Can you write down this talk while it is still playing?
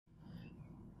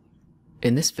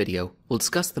In this video, we'll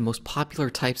discuss the most popular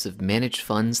types of managed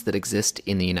funds that exist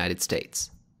in the United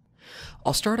States.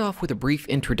 I'll start off with a brief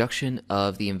introduction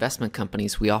of the investment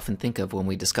companies we often think of when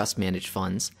we discuss managed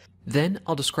funds. Then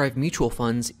I'll describe mutual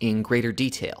funds in greater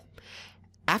detail.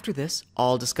 After this,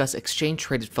 I'll discuss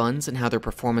exchange-traded funds and how their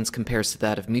performance compares to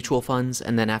that of mutual funds,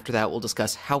 and then after that we'll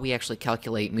discuss how we actually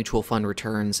calculate mutual fund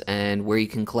returns and where you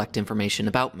can collect information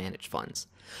about managed funds.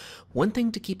 One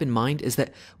thing to keep in mind is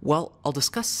that while I'll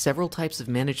discuss several types of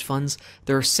managed funds,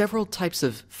 there are several types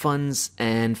of funds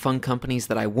and fund companies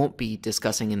that I won't be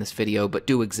discussing in this video but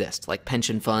do exist, like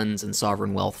pension funds and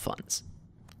sovereign wealth funds.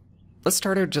 Let's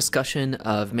start our discussion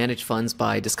of managed funds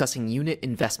by discussing unit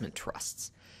investment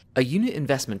trusts. A unit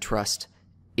investment trust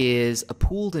is a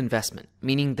pooled investment,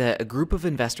 meaning that a group of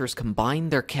investors combine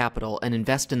their capital and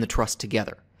invest in the trust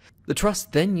together. The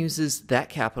trust then uses that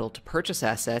capital to purchase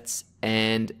assets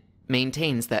and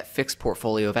maintains that fixed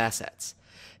portfolio of assets.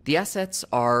 The assets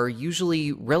are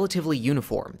usually relatively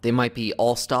uniform. They might be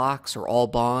all stocks or all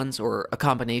bonds or a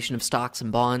combination of stocks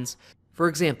and bonds. For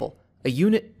example, a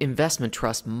unit investment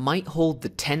trust might hold the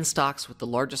 10 stocks with the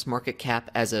largest market cap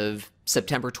as of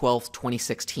September 12,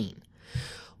 2016.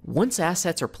 Once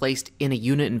assets are placed in a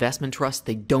unit investment trust,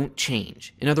 they don't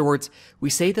change. In other words, we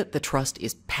say that the trust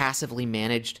is passively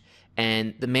managed,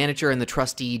 and the manager and the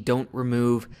trustee don't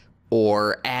remove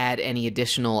or add any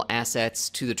additional assets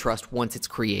to the trust once it's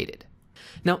created.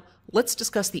 Now, let's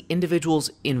discuss the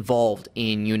individuals involved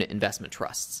in unit investment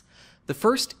trusts. The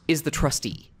first is the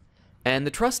trustee, and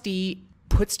the trustee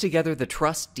puts together the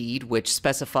trust deed, which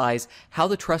specifies how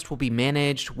the trust will be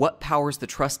managed, what powers the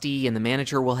trustee and the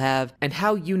manager will have, and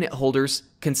how unit holders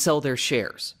can sell their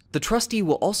shares. The trustee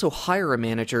will also hire a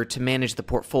manager to manage the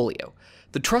portfolio.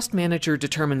 The trust manager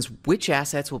determines which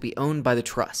assets will be owned by the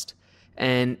trust,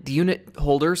 and the unit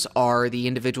holders are the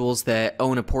individuals that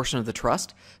own a portion of the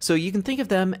trust, so you can think of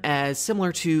them as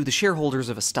similar to the shareholders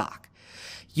of a stock.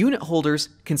 Unit holders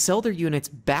can sell their units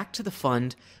back to the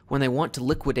fund when they want to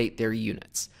liquidate their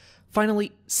units.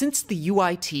 Finally, since the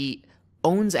UIT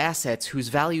owns assets whose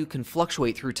value can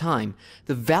fluctuate through time,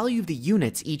 the value of the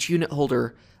units each unit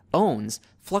holder owns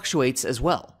fluctuates as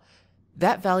well.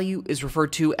 That value is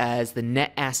referred to as the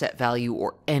net asset value,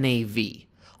 or NAV.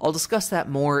 I'll discuss that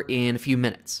more in a few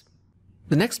minutes.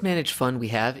 The next managed fund we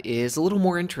have is a little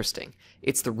more interesting.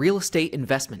 It's the Real Estate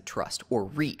Investment Trust, or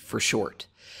REIT for short.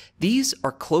 These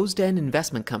are closed-end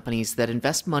investment companies that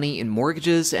invest money in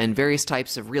mortgages and various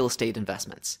types of real estate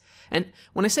investments. And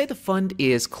when I say the fund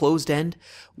is closed-end,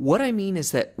 what I mean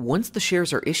is that once the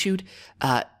shares are issued,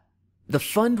 the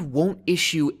fund won't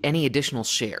issue any additional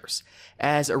shares.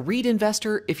 As a REIT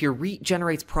investor, if your REIT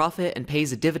generates profit and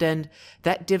pays a dividend,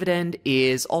 that dividend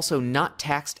is also not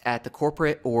taxed at the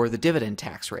corporate or the dividend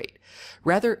tax rate.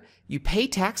 Rather, you pay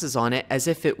taxes on it as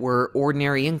if it were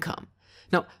ordinary income.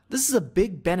 Now, this is a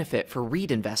big benefit for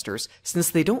REIT investors since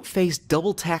they don't face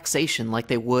double taxation like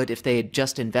they would if they had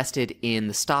just invested in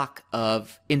the stock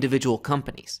of individual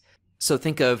companies. So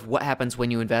think of what happens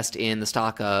when you invest in the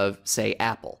stock of, say,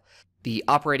 Apple. The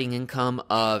operating income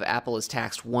of Apple is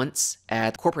taxed once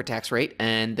at the corporate tax rate,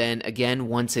 and then again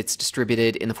once it's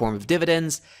distributed in the form of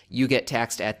dividends, you get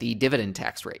taxed at the dividend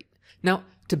tax rate. Now,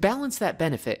 to balance that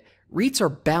benefit, REITs are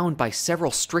bound by several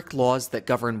strict laws that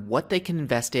govern what they can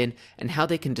invest in and how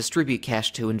they can distribute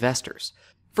cash to investors.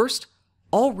 First,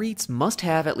 all REITs must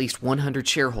have at least 100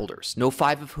 shareholders, no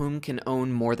 5 of whom can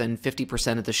own more than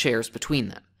 50% of the shares between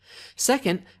them.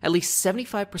 Second, at least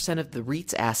 75% of the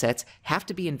REIT's assets have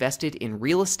to be invested in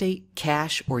real estate,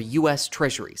 cash, or U.S.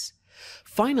 treasuries.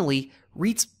 Finally,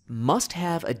 REITs must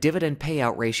have a dividend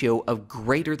payout ratio of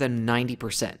greater than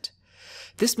 90%.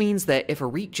 This means that if a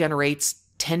REIT generates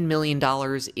 $10 million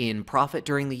in profit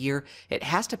during the year, it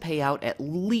has to pay out at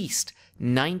least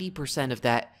 90% of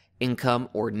that income,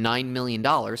 or $9 million,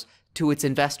 to its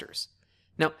investors.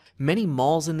 Now, many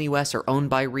malls in the U.S. are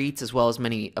owned by REITs, as well as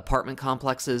many apartment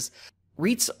complexes.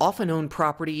 REITs often own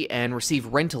property and receive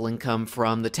rental income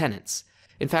from the tenants.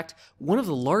 In fact, one of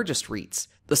the largest REITs,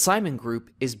 the Simon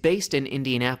Group, is based in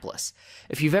Indianapolis.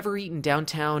 If you've ever eaten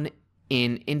downtown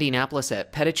in Indianapolis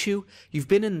at Pettichou, you've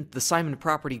been in the Simon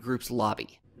Property Group's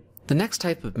lobby. The next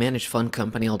type of managed fund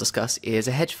company I'll discuss is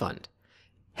a hedge fund.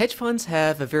 Hedge funds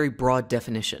have a very broad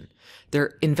definition.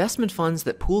 They're investment funds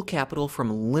that pool capital from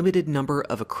a limited number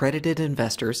of accredited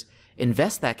investors,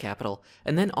 invest that capital,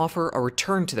 and then offer a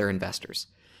return to their investors.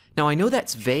 Now, I know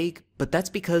that's vague, but that's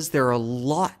because there are a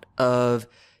lot of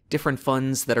different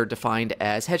funds that are defined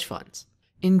as hedge funds.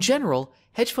 In general,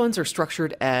 hedge funds are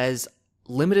structured as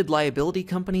limited liability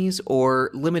companies, or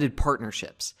limited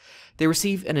partnerships. They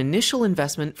receive an initial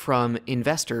investment from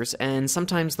investors, and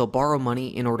sometimes they'll borrow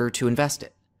money in order to invest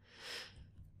it.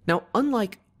 Now,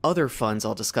 unlike other funds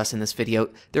I'll discuss in this video,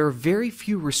 there are very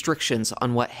few restrictions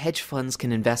on what hedge funds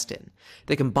can invest in.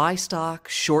 They can buy stock,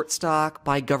 short stock,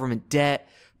 buy government debt,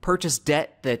 purchase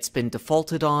debt that's been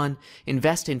defaulted on,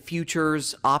 invest in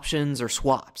futures, options, or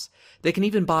swaps. They can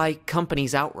even buy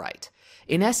companies outright.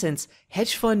 In essence,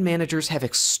 hedge fund managers have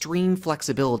extreme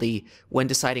flexibility when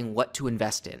deciding what to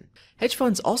invest in. Hedge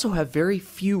funds also have very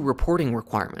few reporting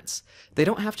requirements. They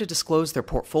don't have to disclose their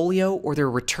portfolio or their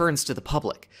returns to the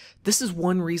public. This is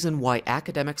one reason why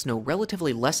academics know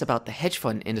relatively less about the hedge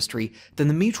fund industry than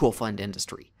the mutual fund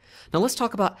industry. Now let's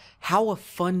talk about how a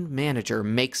fund manager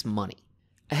makes money.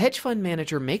 A hedge fund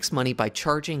manager makes money by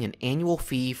charging an annual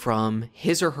fee from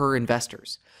his or her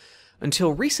investors.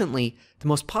 Until recently, the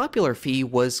most popular fee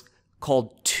was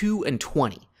called 2 and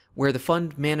 20, where the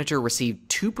fund manager received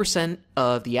 2%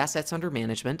 of the assets under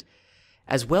management,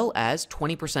 as well as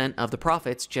 20% of the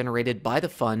profits generated by the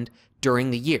fund during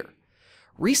the year.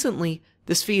 Recently,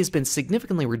 this fee has been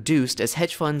significantly reduced as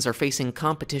hedge funds are facing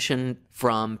competition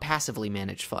from passively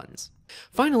managed funds.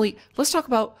 Finally, let's talk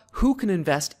about who can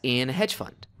invest in a hedge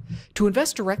fund. To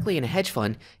invest directly in a hedge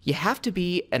fund, you have to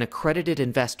be an accredited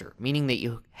investor, meaning that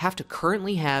you have to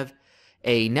currently have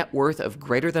a net worth of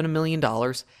greater than $1 million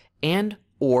and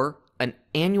or an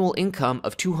annual income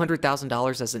of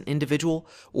 $200,000 as an individual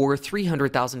or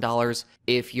 $300,000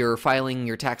 if you're filing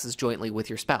your taxes jointly with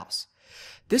your spouse.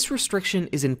 This restriction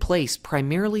is in place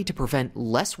primarily to prevent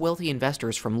less wealthy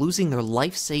investors from losing their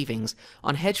life savings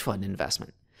on hedge fund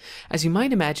investment. As you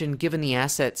might imagine, given the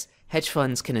assets hedge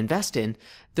funds can invest in,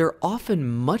 they're often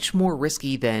much more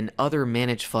risky than other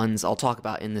managed funds I'll talk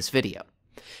about in this video.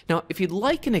 Now, if you'd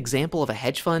like an example of a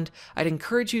hedge fund, I'd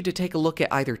encourage you to take a look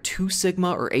at either 2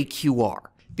 Sigma or AQR.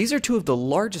 These are two of the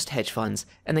largest hedge funds,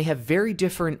 and they have very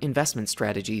different investment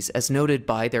strategies as noted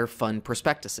by their fund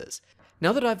prospectuses.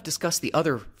 Now that I've discussed the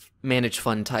other managed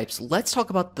fund types, let's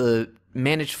talk about the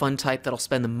managed fund type that I'll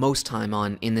spend the most time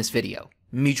on in this video,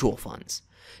 mutual funds.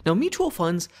 Now, mutual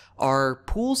funds are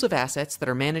pools of assets that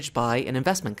are managed by an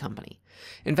investment company.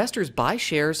 Investors buy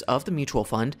shares of the mutual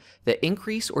fund that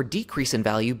increase or decrease in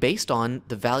value based on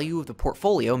the value of the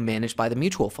portfolio managed by the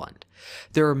mutual fund.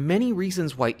 There are many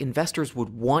reasons why investors would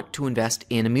want to invest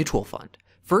in a mutual fund.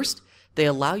 First, they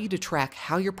allow you to track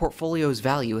how your portfolio's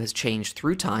value has changed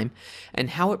through time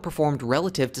and how it performed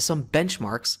relative to some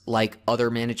benchmarks like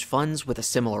other managed funds with a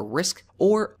similar risk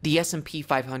or the S&P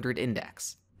 500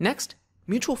 index. Next,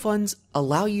 mutual funds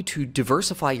allow you to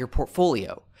diversify your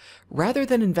portfolio. Rather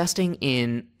than investing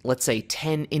in, let's say,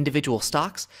 10 individual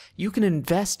stocks, you can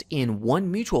invest in one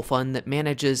mutual fund that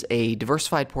manages a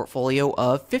diversified portfolio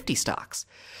of 50 stocks.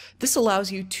 This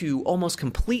allows you to almost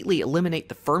completely eliminate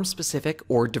the firm-specific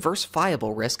or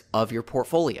diversifiable risk of your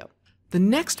portfolio. The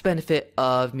next benefit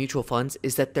of mutual funds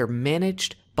is that they're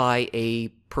managed by a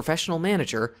professional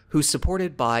manager who's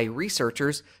supported by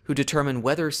researchers who determine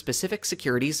whether specific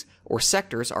securities or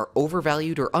sectors are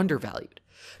overvalued or undervalued.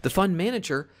 The fund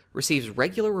manager receives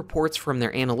regular reports from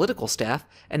their analytical staff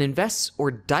and invests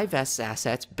or divests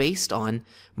assets based on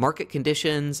market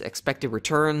conditions, expected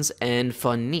returns, and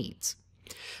fund needs.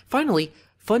 Finally,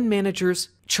 fund managers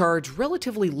charge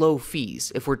relatively low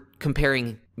fees if we're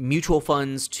comparing mutual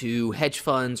funds to hedge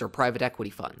funds or private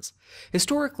equity funds.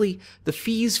 Historically, the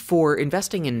fees for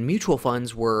investing in mutual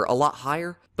funds were a lot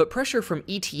higher, but pressure from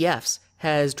ETFs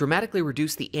has dramatically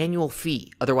reduced the annual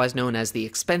fee, otherwise known as the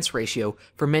expense ratio,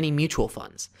 for many mutual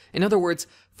funds. In other words,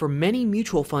 for many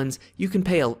mutual funds, you can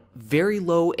pay a very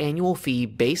low annual fee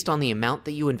based on the amount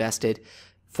that you invested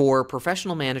for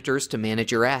professional managers to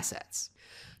manage your assets.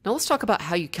 Now let's talk about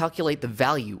how you calculate the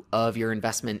value of your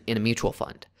investment in a mutual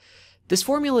fund. This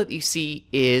formula that you see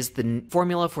is the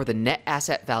formula for the net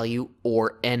asset value,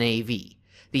 or NAV.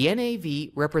 The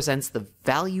NAV represents the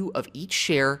value of each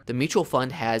share the mutual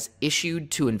fund has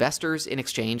issued to investors in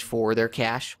exchange for their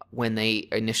cash when they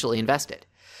initially invested.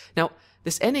 Now,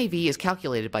 this NAV is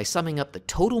calculated by summing up the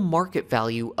total market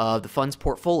value of the fund's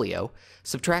portfolio,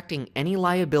 subtracting any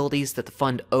liabilities that the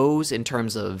fund owes in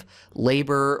terms of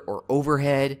labor or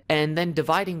overhead, and then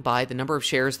dividing by the number of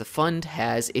shares the fund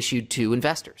has issued to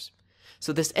investors.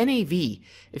 So this NAV,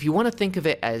 if you want to think of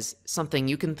it as something,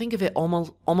 you can think of it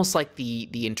almost like the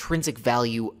intrinsic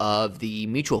value of the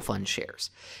mutual fund shares.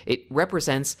 It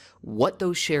represents what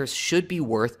those shares should be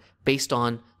worth based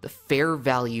on the fair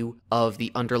value of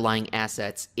the underlying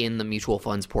assets in the mutual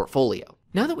fund's portfolio.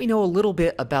 Now that we know a little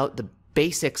bit about the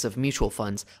basics of mutual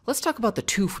funds, let's talk about the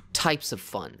two types of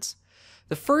funds.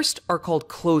 The first are called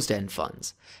closed-end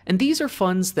funds, and these are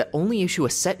funds that only issue a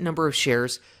set number of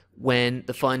shares when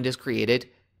the fund is created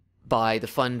by the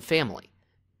fund family,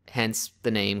 hence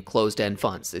the name closed-end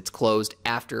funds. It's closed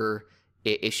after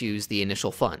it issues the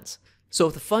initial funds. So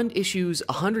if the fund issues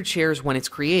 100 shares when it's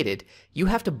created, you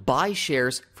have to buy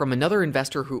shares from another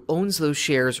investor who owns those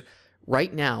shares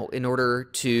right now in order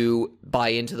to buy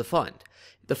into the fund.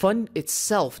 The fund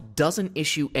itself doesn't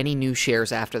issue any new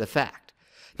shares after the fact.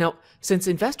 Now, since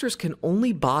investors can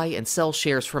only buy and sell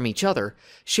shares from each other,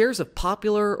 shares of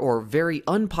popular or very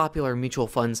unpopular mutual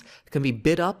funds can be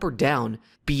bid up or down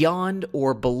beyond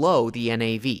or below the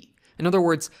NAV. In other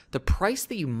words, the price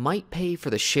that you might pay for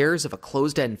the shares of a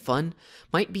closed-end fund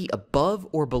might be above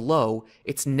or below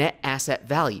its net asset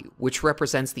value, which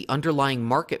represents the underlying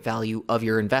market value of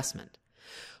your investment.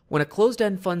 When a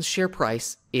closed-end fund's share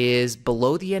price is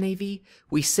below the NAV,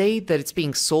 we say that it's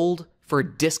being sold for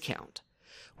a discount.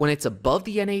 When it's above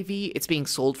the NAV, it's being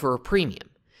sold for a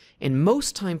premium. In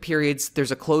most time periods,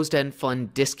 there's a closed-end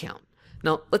fund discount.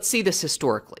 Now, let's see this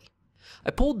historically.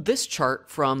 I pulled this chart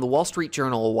from the Wall Street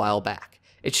Journal a while back.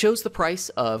 It shows the price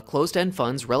of closed-end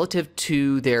funds relative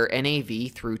to their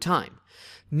NAV through time.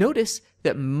 Notice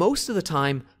that most of the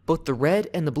time, both the red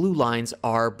and the blue lines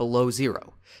are below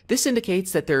zero. This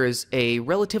indicates that there is a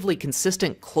relatively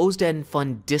consistent closed-end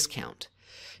fund discount.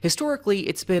 Historically,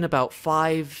 it's been about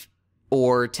 5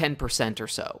 or 10% or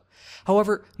so.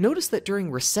 However, notice that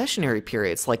during recessionary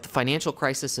periods like the financial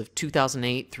crisis of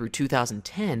 2008 through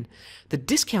 2010, the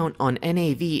discount on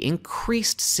NAV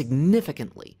increased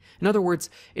significantly. In other words,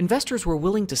 investors were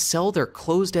willing to sell their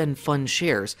closed-end fund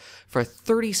shares for a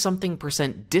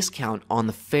 30-something% discount on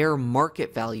the fair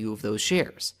market value of those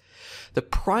shares. The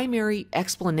primary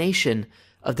explanation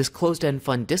of this closed-end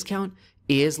fund discount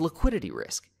is liquidity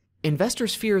risk.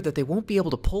 Investors fear that they won't be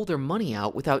able to pull their money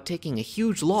out without taking a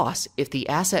huge loss if the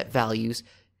asset values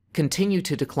continue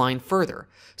to decline further.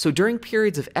 So during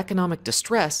periods of economic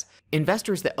distress,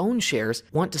 investors that own shares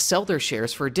want to sell their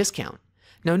shares for a discount.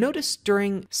 Now notice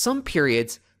during some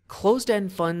periods,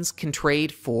 closed-end funds can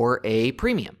trade for a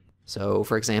premium. So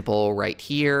for example, right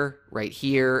here,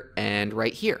 and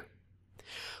right here.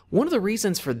 One of the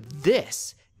reasons for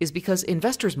this is because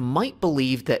investors might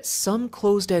believe that some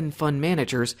closed-end fund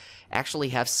managers actually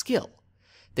have skill.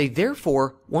 They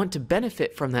therefore want to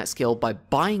benefit from that skill by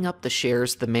buying up the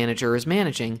shares the manager is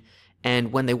managing,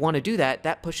 and when they want to do that,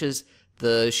 that pushes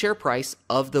the share price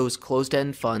of those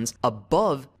closed-end funds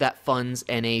above that fund's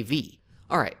NAV.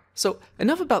 All right, so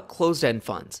enough about closed-end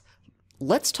funds.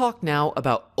 Let's talk now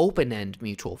about open-end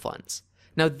mutual funds.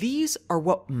 Now, these are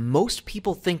what most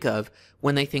people think of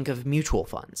when they think of mutual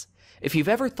funds. If you've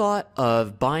ever thought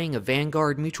of buying a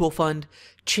Vanguard mutual fund,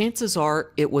 chances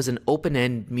are it was an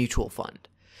open-end mutual fund.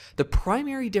 The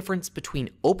primary difference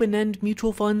between open-end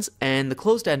mutual funds and the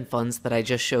closed-end funds that I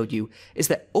just showed you is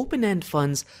that open-end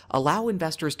funds allow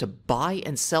investors to buy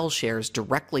and sell shares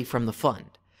directly from the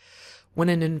fund. When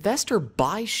an investor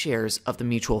buys shares of the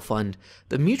mutual fund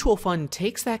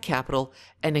takes that capital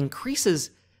and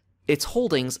increases its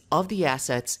holdings of the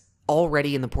assets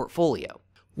already in the portfolio.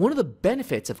 One of the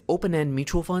benefits of open-end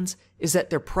mutual funds is that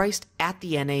they're priced at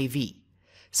the NAV.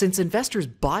 Since investors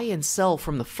buy and sell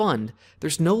from the fund,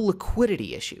 there's no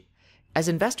liquidity issue. As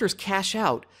investors cash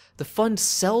out, the fund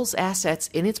sells assets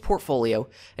in its portfolio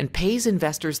and pays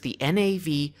investors the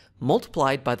NAV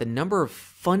multiplied by the number of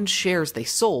fund shares they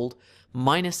sold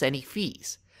minus any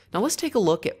fees. Now let's take a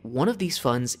look at one of these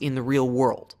funds in the real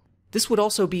world. This would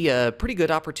also be a pretty good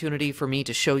opportunity for me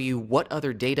to show you what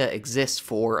other data exists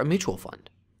for a mutual fund.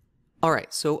 All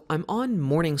right, so I'm on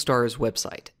Morningstar's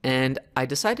website, and I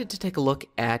decided to take a look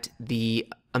at the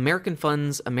American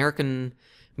Funds American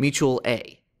Mutual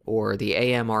A, or the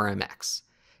AMRMX.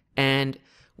 And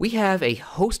we have a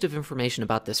host of information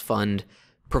about this fund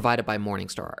provided by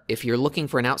Morningstar. If you're looking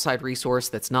for an outside resource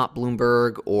that's not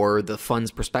Bloomberg or the fund's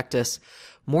prospectus,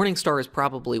 Morningstar is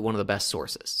probably one of the best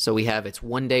sources. So we have its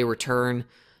one-day return,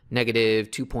 negative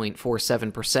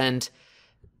 2.47%.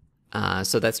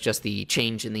 So that's just the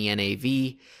change in the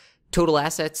NAV. Total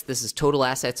assets, this is total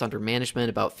assets under management,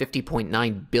 about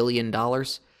 $50.9 billion.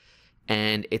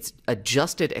 And its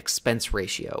adjusted expense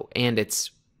ratio and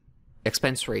its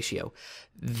expense ratio.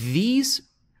 These,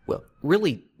 well,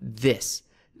 really this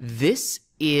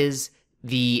is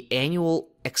the annual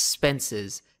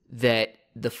expenses that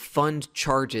the fund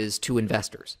charges to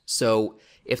investors. So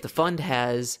if the fund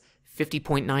has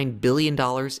 $50.9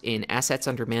 billion in assets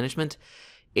under management,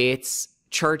 it's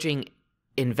charging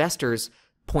investors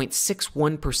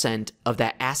 0.61% of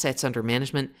that assets under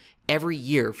management every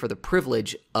year for the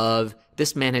privilege of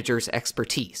this manager's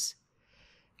expertise.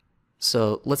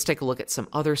 So let's take a look at some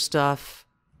other stuff.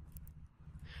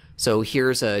 So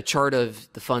here's a chart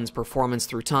of the fund's performance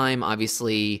through time.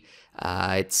 Obviously,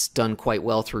 it's done quite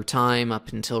well through time up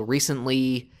until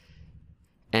recently.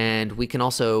 And we can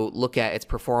also look at its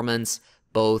performance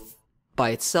both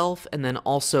by itself and then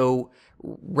also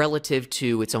relative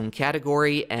to its own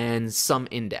category and some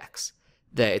index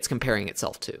that it's comparing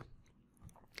itself to.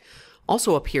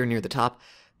 Also up here near the top,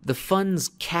 the fund's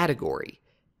category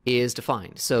is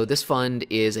defined. So this fund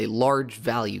is a large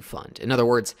value fund. In other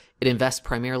words, it invests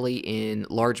primarily in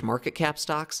large market cap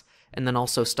stocks and then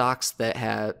also stocks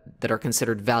that are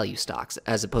considered value stocks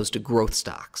as opposed to growth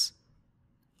stocks.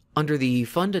 Under the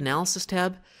Fund Analysis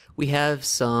tab, we have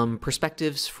some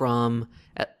perspectives from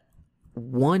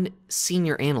one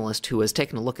senior analyst who has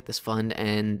taken a look at this fund,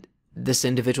 and this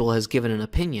individual has given an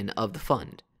opinion of the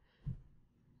fund.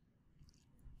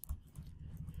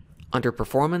 Under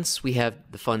Performance, we have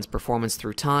the fund's performance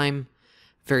through time.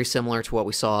 Very similar to what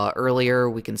we saw earlier,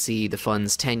 we can see the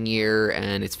fund's 10-year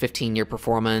and its 15-year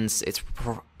performance, its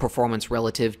performance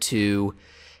relative to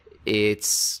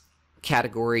its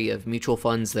category of mutual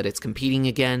funds that it's competing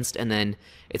against, and then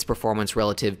its performance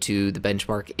relative to the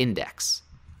benchmark index.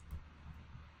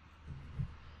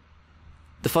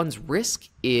 The fund's risk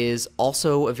is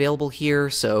also available here,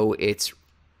 so its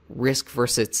risk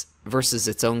versus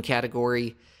its own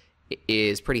category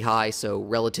is pretty high, so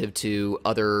relative to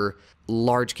other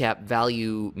large cap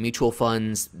value mutual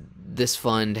funds, this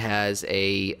fund has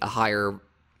a higher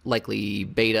likely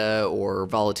beta or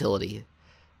volatility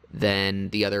than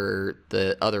the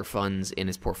other funds in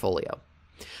its portfolio.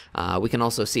 We can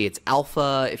also see its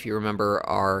alpha. If you remember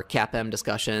our CAPM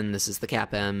discussion, this is the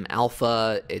CAPM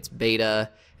alpha. Its beta,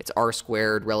 its R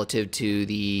squared relative to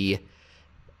the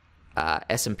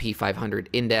S&P 500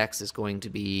 index is going to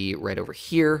be right over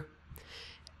here.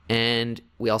 And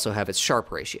we also have its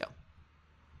Sharpe ratio.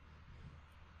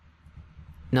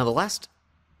 Now the last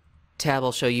tab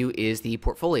I'll show you is the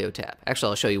portfolio tab.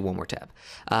 Actually, I'll show you one more tab.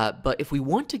 But if we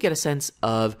want to get a sense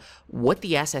of what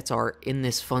the assets are in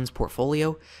this fund's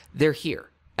portfolio, they're here.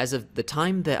 As of the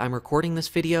time that I'm recording this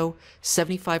video,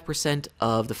 75%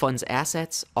 of the fund's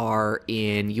assets are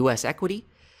in U.S. equity,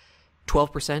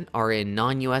 12% are in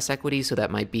non-U.S. equity, so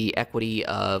that might be equity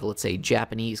of, let's say,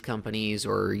 Japanese companies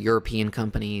or European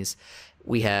companies.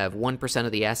 We have 1%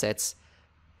 of the assets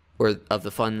or of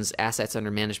the fund's assets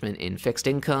under management in fixed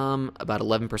income, about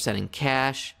 11% in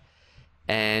cash.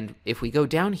 And if we go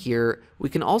down here, we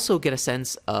can also get a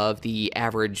sense of the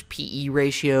average PE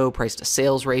ratio, price to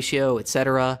sales ratio,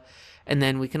 etc. And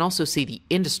then we can also see the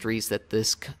industries that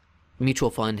this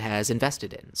mutual fund has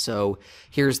invested in. So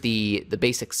here's the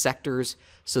basic sectors.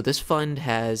 So this fund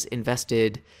has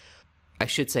invested, I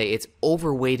should say, it's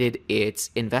overweighted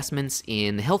its investments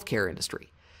in the healthcare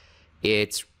industry.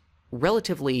 It's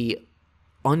relatively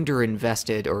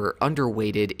underinvested or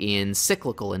underweighted in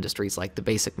cyclical industries like the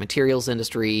basic materials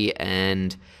industry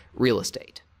and real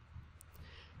estate.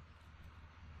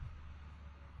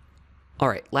 All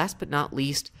right, last but not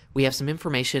least, we have some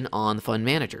information on the fund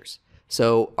managers.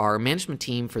 So our management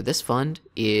team for this fund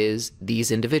is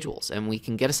these individuals, and we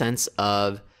can get a sense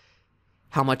of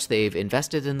how much they've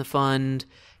invested in the fund,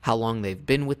 how long they've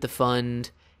been with the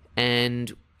fund,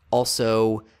 and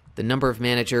also the number of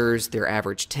managers, their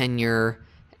average tenure,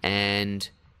 and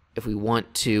if we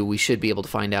want to, we should be able to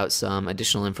find out some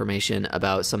additional information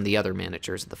about some of the other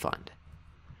managers of the fund.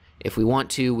 If we want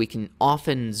to, we can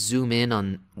often zoom in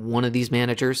on one of these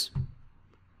managers.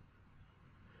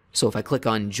 So if I click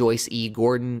on Joyce E.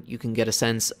 Gordon, you can get a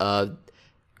sense of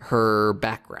her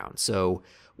background. So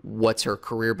what's her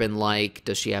career been like?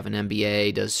 Does she have an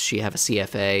MBA? Does she have a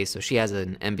CFA? So she has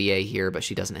an MBA here, but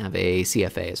she doesn't have a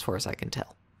CFA as far as I can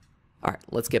tell. All right,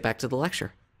 let's get back to the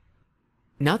lecture.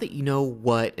 Now that you know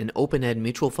what an open-end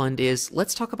mutual fund is,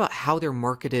 let's talk about how they're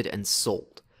marketed and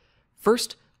sold.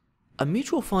 First, a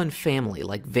mutual fund family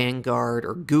like Vanguard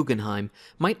or Guggenheim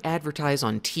might advertise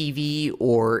on TV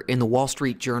or in the Wall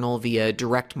Street Journal via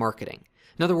direct marketing.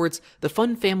 In other words, the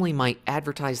fund family might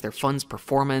advertise their fund's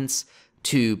performance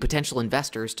to potential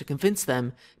investors to convince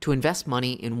them to invest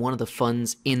money in one of the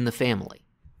funds in the family.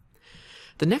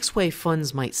 The next way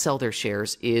funds might sell their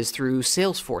shares is through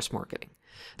sales force marketing.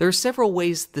 There are several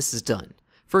ways this is done.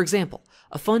 For example,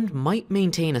 a fund might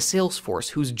maintain a sales force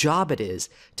whose job it is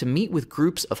to meet with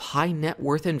groups of high net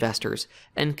worth investors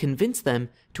and convince them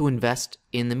to invest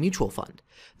in the mutual fund.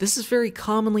 This is very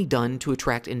commonly done to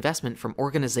attract investment from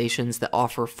organizations that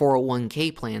offer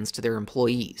 401k plans to their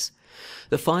employees.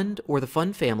 The fund or the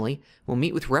fund family will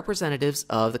meet with representatives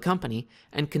of the company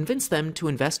and convince them to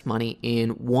invest money in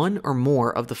one or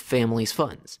more of the family's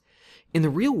funds. In the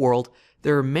real world,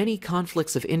 there are many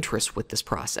conflicts of interest with this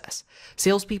process.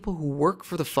 Salespeople who work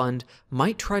for the fund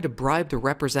might try to bribe the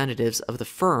representatives of the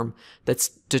firm that's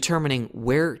determining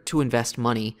where to invest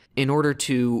money in order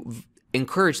to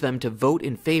encourage them to vote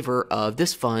in favor of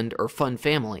this fund or fund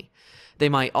family. They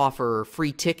might offer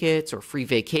free tickets or free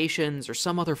vacations or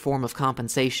some other form of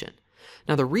compensation.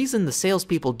 Now, the reason the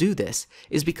salespeople do this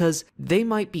is because they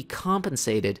might be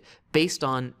compensated based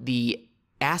on the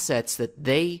assets that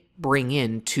they bring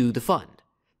in to the fund.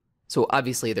 So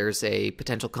obviously there's a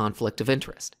potential conflict of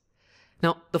interest.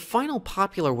 Now, the final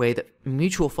popular way that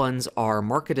mutual funds are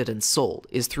marketed and sold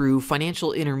is through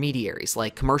financial intermediaries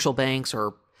like commercial banks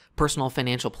or personal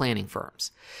financial planning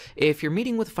firms. If you're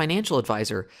meeting with a financial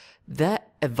advisor,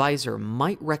 that advisor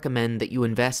might recommend that you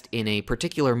invest in a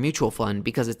particular mutual fund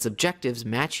because its objectives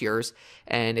match yours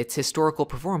and its historical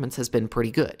performance has been pretty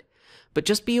good. But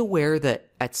just be aware that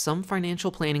at some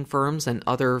financial planning firms and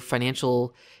other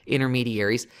financial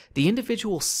intermediaries, the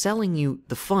individual selling you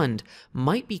the fund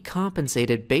might be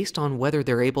compensated based on whether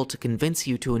they're able to convince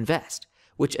you to invest,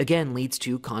 which again leads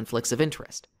to conflicts of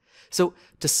interest. So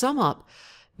to sum up,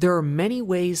 there are many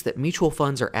ways that mutual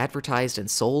funds are advertised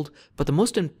and sold, but the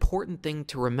most important thing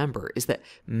to remember is that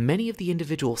many of the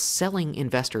individuals selling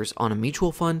investors on a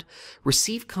mutual fund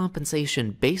receive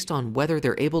compensation based on whether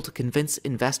they're able to convince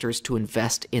investors to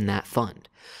invest in that fund,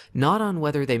 not on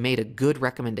whether they made a good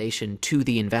recommendation to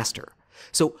the investor.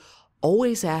 So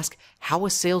always ask how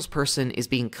a salesperson is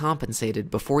being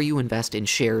compensated before you invest in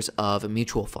shares of a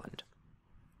mutual fund.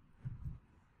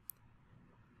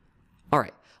 All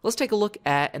right. Let's take a look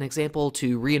at an example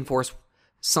to reinforce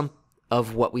some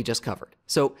of what we just covered.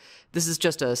 So this is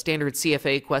just a standard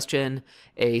CFA question.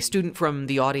 A student from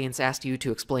the audience asked you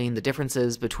to explain the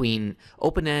differences between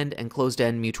open-end and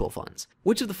closed-end mutual funds.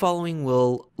 Which of the following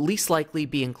will least likely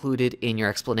be included in your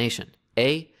explanation?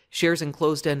 A, shares in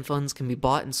closed-end funds can be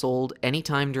bought and sold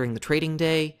anytime during the trading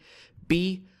day.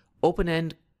 B,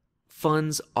 open-end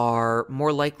funds are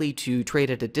more likely to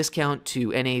trade at a discount to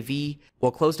NAV,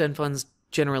 while closed-end funds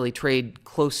generally trade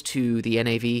close to the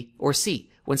NAV. Or C,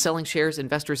 when selling shares,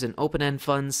 investors in open-end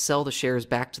funds sell the shares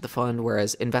back to the fund,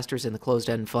 whereas investors in the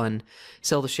closed-end fund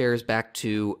sell the shares back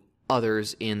to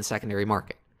others in the secondary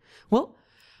market. Well,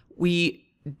 we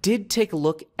did take a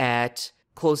look at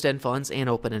closed-end funds and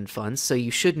open-end funds, so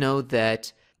you should know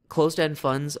that closed-end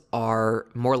funds are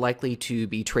more likely to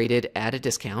be traded at a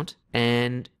discount,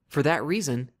 and for that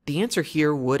reason, the answer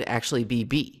here would actually be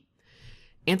B.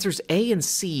 Answers A and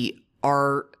C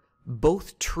are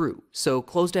both true. So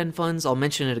closed-end funds, I'll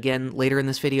mention it again later in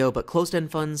this video, but closed-end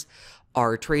funds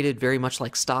are traded very much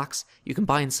like stocks. You can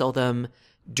buy and sell them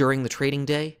during the trading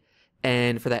day.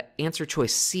 And for that answer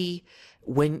choice C,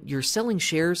 when you're selling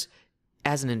shares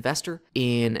as an investor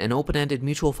in an open-ended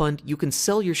mutual fund, you can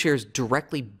sell your shares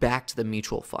directly back to the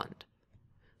mutual fund.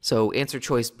 So answer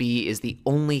choice B is the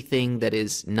only thing that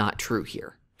is not true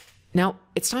here. Now,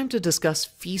 it's time to discuss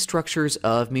fee structures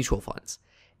of mutual funds.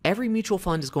 Every mutual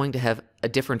fund is going to have a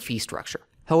different fee structure.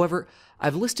 However,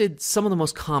 I've listed some of the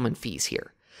most common fees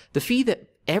here. The fee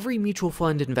that every mutual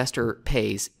fund investor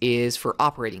pays is for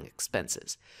operating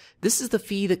expenses. This is the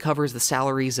fee that covers the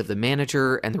salaries of the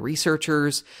manager and the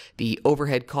researchers, the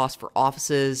overhead costs for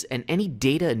offices, and any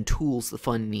data and tools the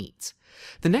fund needs.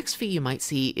 The next fee you might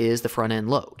see is the front-end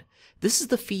load. This is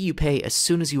the fee you pay as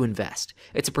soon as you invest.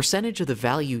 It's a percentage of the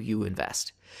value you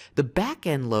invest. The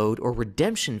back-end load or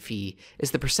redemption fee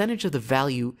is the percentage of the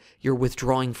value you're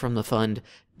withdrawing from the fund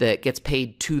that gets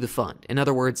paid to the fund. In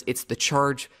other words, it's the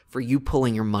charge for you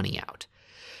pulling your money out.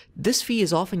 This fee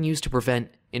is often used to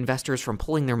prevent investors from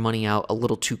pulling their money out a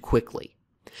little too quickly.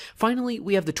 Finally,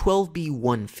 we have the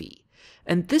 12b-1 fee.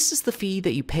 And this is the fee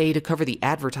that you pay to cover the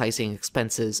advertising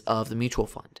expenses of the mutual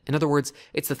fund. In other words,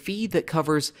 it's the fee that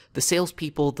covers the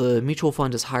salespeople the mutual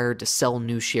fund has hired to sell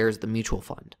new shares of the mutual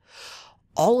fund.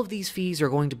 All of these fees are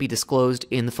going to be disclosed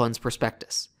in the fund's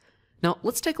prospectus. Now,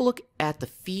 let's take a look at the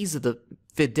fees of the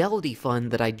Fidelity fund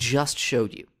that I just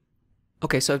showed you.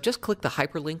 Okay, so I've just clicked the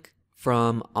hyperlink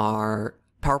from our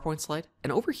PowerPoint slide,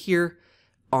 and over here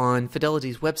on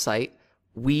Fidelity's website,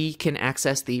 we can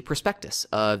access the prospectus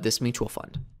of this mutual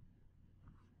fund.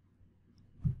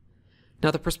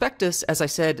 Now, the prospectus, as I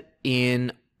said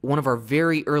in one of our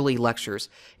very early lectures,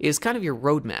 is kind of your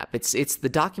roadmap. It's the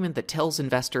document that tells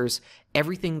investors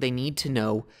everything they need to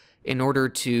know in order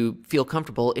to feel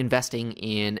comfortable investing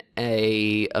in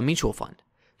a mutual fund.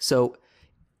 So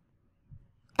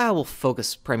I will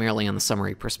focus primarily on the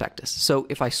summary prospectus. So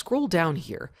if I scroll down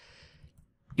here,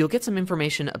 you'll get some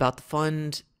information about the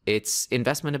fund, its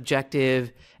investment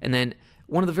objective, and then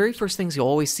one of the very first things you'll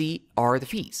always see are the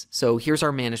fees. So here's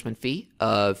our management fee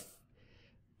of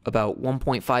about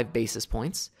 1.5 basis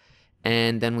points.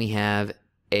 And then we have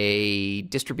a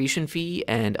distribution fee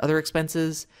and other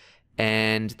expenses,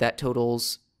 and that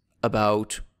totals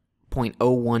about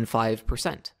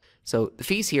 0.015%. So the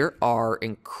fees here are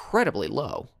incredibly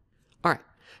low. All right,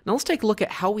 now let's take a look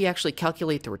at how we actually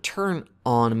calculate the return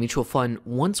on a mutual fund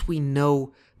once we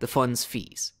know the fund's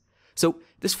fees. So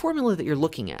this formula that you're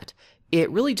looking at,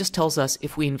 it really just tells us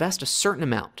if we invest a certain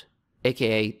amount,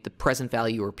 aka the present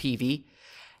value or PV,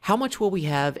 how much will we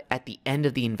have at the end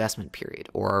of the investment period,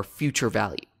 or our future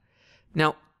value.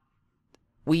 Now,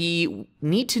 we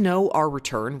need to know our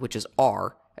return, which is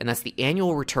R, and that's the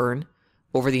annual return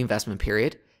over the investment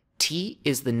period. T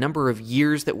is the number of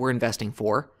years that we're investing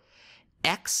for.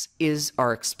 X is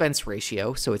our expense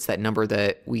ratio, so it's that number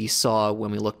that we saw when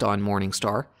we looked on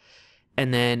Morningstar.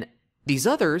 And then these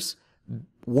others,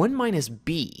 1 minus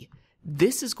B,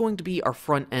 this is going to be our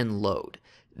front-end load.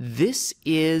 This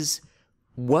is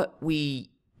what we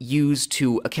use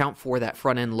to account for that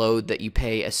front-end load that you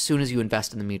pay as soon as you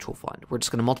invest in the mutual fund. We're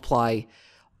just going to multiply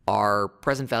our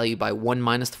present value by 1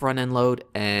 minus the front-end load,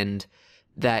 and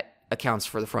that accounts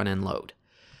for the front-end load.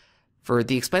 For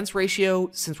the expense ratio,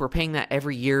 since we're paying that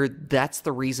every year, that's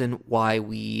the reason why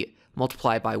we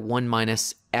multiply by 1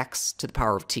 minus x to the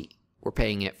power of t. We're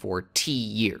paying it for t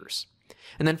years.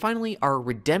 And then finally, our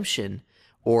redemption,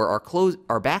 or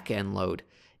our back-end load,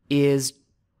 is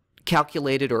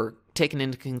calculated or taken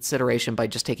into consideration by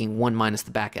just taking 1 minus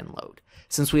the back-end load.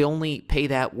 Since we only pay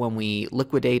that when we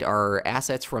liquidate our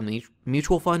assets from the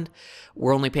mutual fund,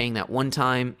 we're only paying that one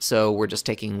time, so we're just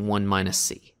taking 1 minus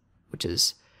C, which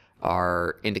is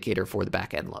our indicator for the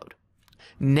back-end load.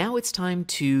 Now it's time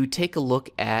to take a look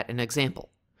at an example.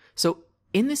 So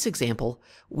in this example,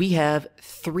 we have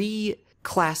 3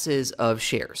 classes of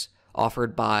shares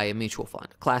offered by a mutual fund: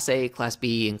 Class A, Class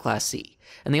B, and Class C.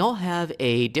 And they all have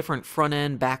a different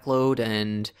front-end backload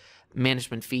and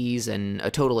management fees and a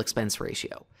total expense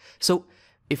ratio. So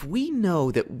if we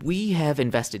know that we have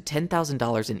invested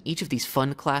 $10,000 in each of these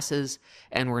fund classes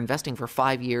and we're investing for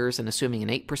 5 years and assuming an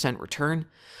 8% return,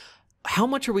 how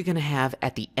much are we going to have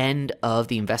at the end of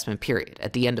the investment period,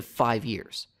 at the end of 5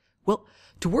 years? Well,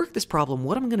 to work this problem,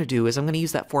 what I'm going to do is I'm going to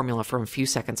use that formula from a few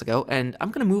seconds ago, and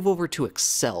I'm going to move over to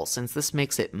Excel since this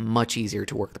makes it much easier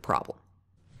to work the problem.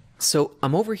 So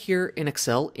I'm over here in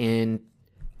Excel in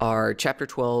our Chapter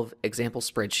 12 example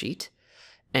spreadsheet,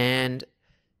 and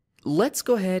let's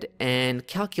go ahead and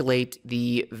calculate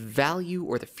the value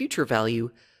or the future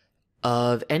value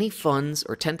of any funds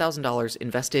or $10,000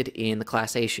 invested in the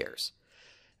Class A shares,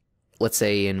 let's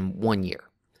say in 1 year.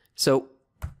 So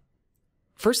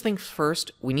first things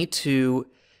first, we need to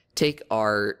take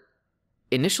our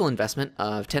initial investment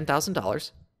of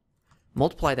 $10,000,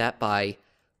 multiply that by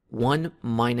 1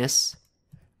 minus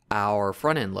our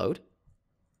front-end load,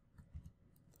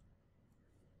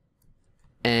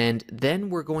 and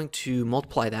then we're going to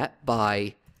multiply that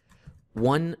by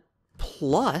 1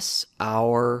 plus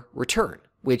our return,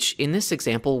 which in this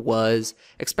example was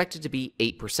expected to be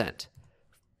 8%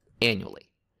 annually.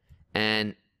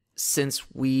 And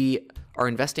since we are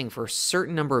investing for a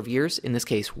certain number of years, in this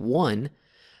case 1,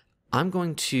 I'm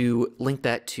going to link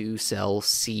that to cell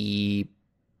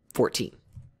C14.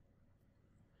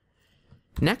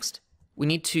 Next, we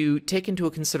need to take into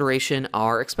consideration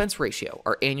our expense ratio,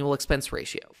 our annual expense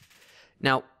ratio.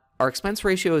 Now, our expense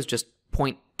ratio is just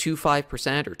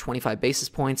 0.25% or 25 basis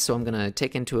points, so I'm going to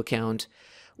take into account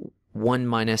 1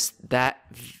 minus that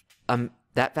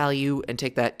value and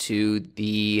take that to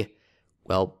the,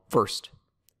 well, first.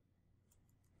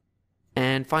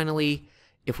 And finally,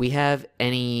 if we have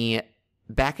any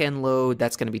back-end load,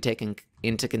 that's going to be taken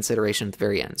into consideration at the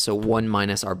very end, so 1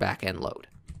 minus our back-end load.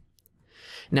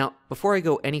 Now, before I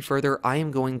go any further, I am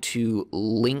going to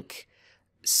link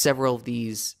several of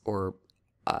these, or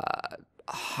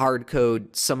hard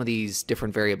code some of these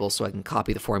different variables so I can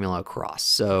copy the formula across.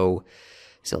 So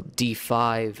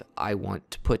D5, I want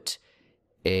to put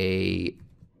a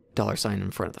 $sign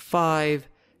in front of the 5.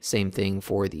 Same thing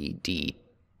for the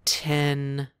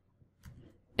D10,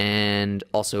 and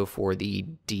also for the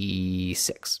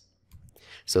D6.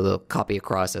 So they'll copy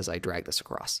across as I drag this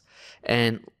across.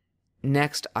 And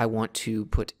next, I want to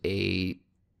put a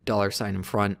 $sign in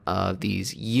front of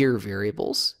these year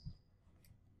variables.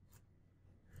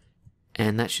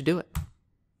 And that should do it.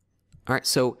 All right,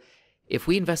 so if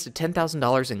we invested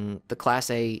 $10,000 in the Class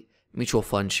A mutual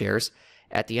fund shares,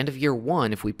 at the end of year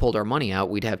 1, if we pulled our money out,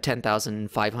 we'd have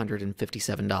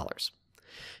 $10,557.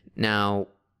 Now,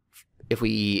 if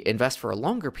we invest for a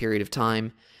longer period of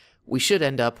time, we should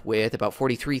end up with about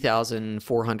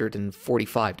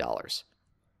 $43,445.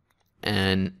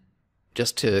 And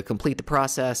Just to complete the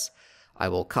process, I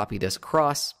will copy this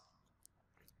across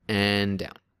and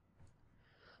down.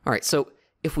 All right, so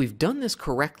if we've done this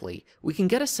correctly, we can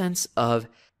get a sense of,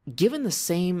 given the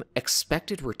same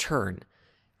expected return,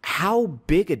 how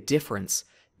big a difference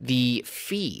the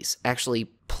fees actually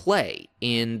play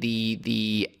in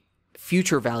the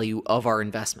future value of our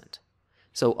investment.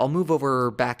 So I'll move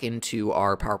over back into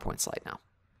our PowerPoint slide now.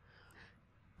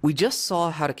 We just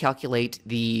saw how to calculate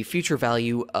the future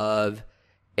value of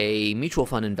a mutual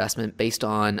fund investment based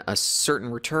on a certain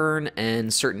return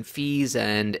and certain fees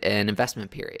and an investment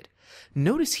period.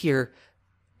 Notice here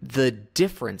the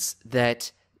difference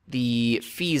that the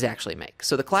fees actually make.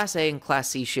 So the Class A and Class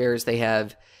C shares, they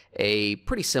have a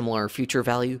pretty similar future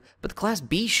value, but the Class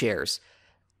B shares,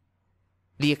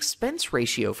 the expense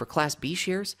ratio for Class B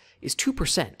shares is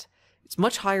 2%. It's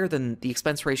much higher than the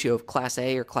expense ratio of Class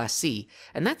A or Class C,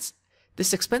 and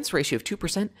this expense ratio of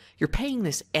 2%, you're paying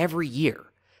this every year.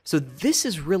 So this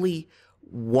is really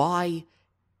why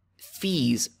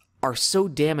fees are so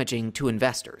damaging to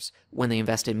investors when they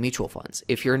invest in mutual funds.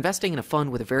 If you're investing in a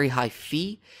fund with a very high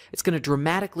fee, it's going to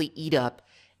dramatically eat up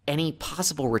any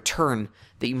possible return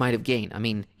that you might have gained. I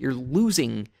mean, you're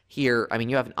losing here. I mean,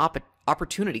 you have an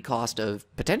opportunity cost of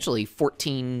potentially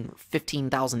 $14,000,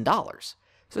 $15,000.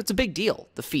 So it's a big deal,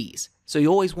 the fees. So you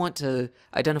always want to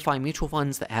identify mutual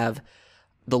funds that have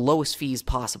the lowest fees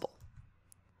possible.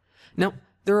 Now,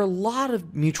 there are a lot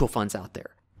of mutual funds out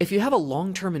there. If you have a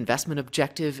long-term investment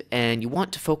objective and you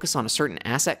want to focus on a certain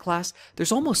asset class,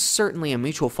 there's almost certainly a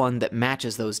mutual fund that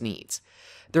matches those needs.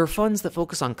 There are funds that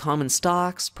focus on common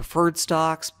stocks, preferred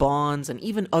stocks, bonds, and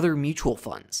even other mutual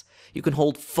funds. You can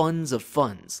hold funds of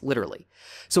funds, literally.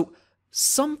 So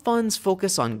some funds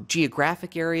focus on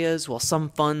geographic areas, while some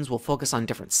funds will focus on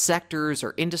different sectors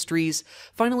or industries.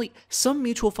 Finally, some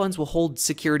mutual funds will hold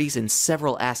securities in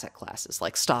several asset classes,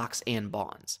 like stocks and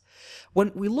bonds.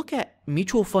 When we look at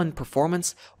mutual fund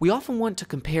performance, we often want to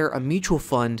compare a mutual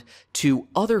fund to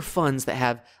other funds that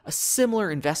have a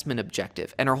similar investment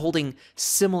objective and are holding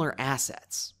similar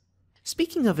assets.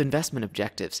 Speaking of investment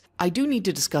objectives, I do need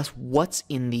to discuss what's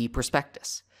in the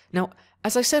prospectus. Now,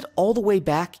 as I said all the way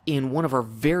back in one of our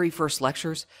very first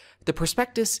lectures, the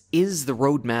prospectus is the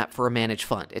roadmap for a managed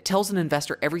fund. It tells an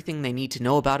investor everything they need to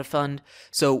know about a fund,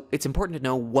 so it's important to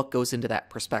know what goes into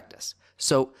that prospectus.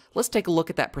 So let's take a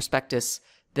look at that prospectus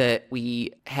that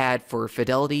we had for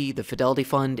Fidelity, the Fidelity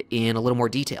Fund, in a little more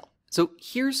detail. So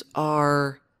here's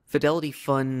our Fidelity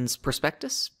Fund's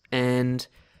prospectus, and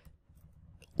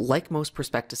like most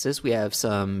prospectuses, we have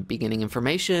some beginning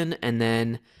information, and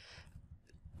then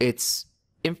it's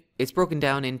broken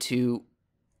down into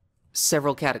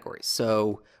several categories.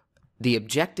 So the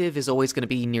objective is always going to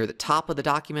be near the top of the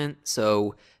document.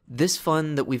 So this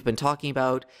fund that we've been talking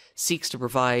about seeks to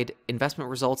provide investment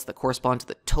results that correspond to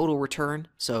the total return.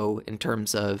 So in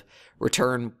terms of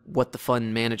return, what the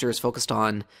fund manager is focused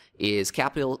on is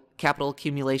capital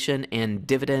accumulation and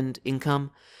dividend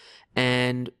income.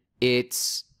 And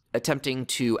it's attempting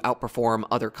to outperform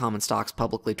other common stocks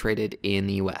publicly traded in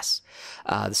the US.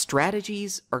 The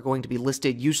strategies are going to be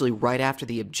listed usually right after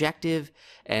the objective,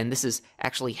 and this is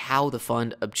actually how the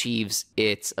fund achieves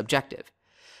its objective.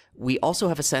 We also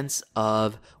have a sense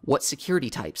of what security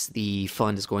types the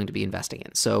fund is going to be investing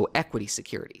in. So equity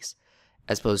securities,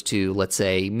 as opposed to, let's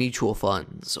say, mutual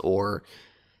funds or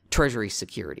treasury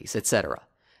securities, etc.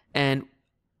 And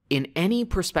in any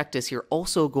prospectus, you're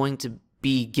also going to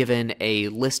be given a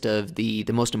list of the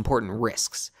most important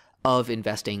risks of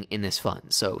investing in this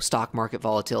fund. So stock market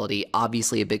volatility,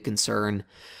 obviously a big concern,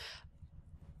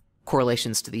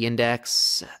 correlations to the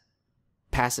index,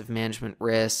 passive management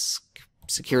risk,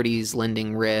 securities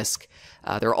lending risk.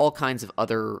 There are all kinds of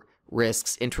other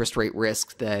risks, interest rate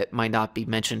risk that might not be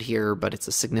mentioned here, but it's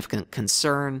a significant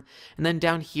concern. And then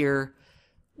down here,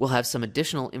 we'll have some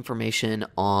additional information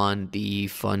on the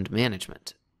fund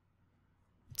management.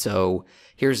 So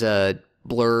here's a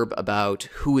blurb about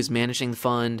who is managing the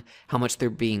fund, how much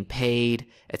they're being paid,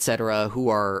 etc., who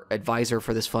our advisor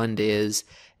for this fund is,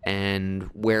 and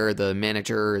where the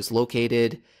manager is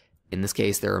located. In this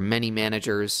case, there are many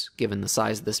managers. Given the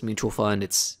size of this mutual fund,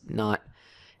 it's not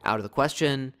out of the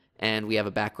question, and we have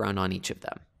a background on each of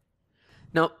them.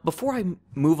 Now, before I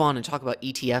move on and talk about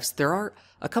ETFs, there are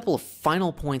a couple of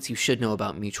final points you should know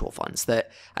about mutual funds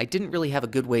that I didn't really have a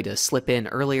good way to slip in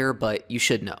earlier, but you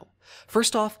should know.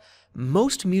 First off,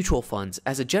 most mutual funds,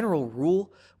 as a general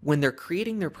rule, when they're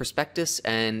creating their prospectus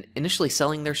and initially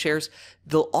selling their shares,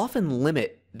 they'll often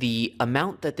limit the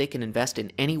amount that they can invest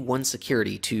in any one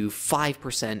security to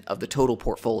 5% of the total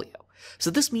portfolio.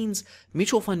 So this means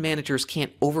mutual fund managers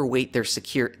can't overweight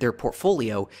their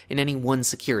portfolio in any one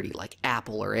security like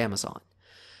Apple or Amazon.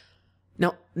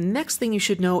 Now, next thing you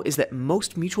should know is that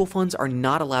most mutual funds are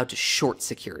not allowed to short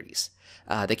securities.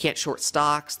 They can't short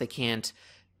stocks, they can't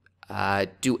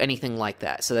do anything like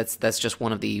that. So that's just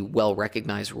one of the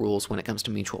well-recognized rules when it comes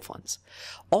to mutual funds.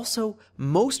 Also,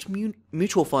 most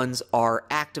mutual funds are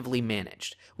actively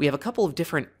managed. We have a couple of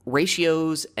different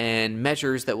ratios and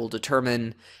measures that will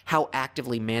determine how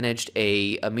actively managed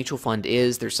a mutual fund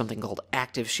is. There's something called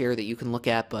active share that you can look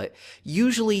at, but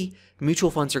usually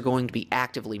mutual funds are going to be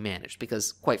actively managed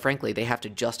because, quite frankly, they have to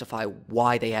justify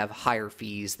why they have higher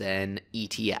fees than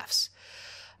ETFs.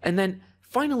 And then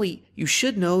finally, you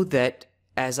should know that,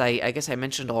 as I guess I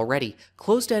mentioned already,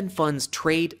 closed-end funds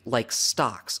trade like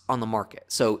stocks on the market.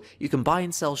 So you can buy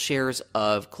and sell shares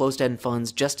of closed-end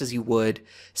funds just as you would,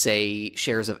 say,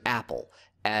 shares of Apple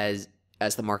as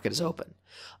the market is open.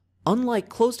 Unlike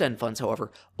closed-end funds,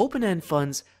 however, open-end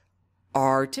funds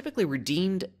are typically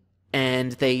redeemed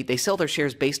and they sell their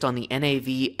shares based on the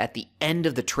NAV at the end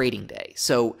of the trading day.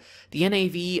 So the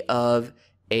NAV of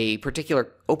a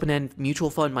particular open-end mutual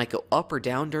fund might go up or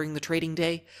down during the trading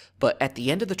day, but at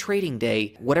the end of the trading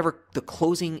day, whatever the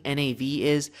closing NAV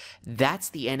is, that's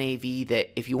the NAV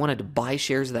that if you wanted to buy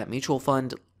shares of that mutual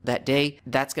fund that day,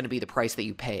 that's going to be the price that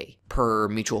you pay per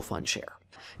mutual fund share.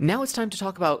 Now it's time to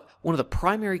talk about one of the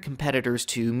primary competitors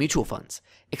to mutual funds,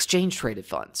 exchange-traded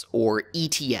funds, or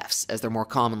ETFs as they're more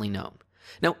commonly known.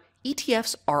 Now,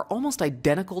 ETFs are almost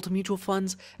identical to mutual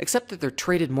funds, except that they're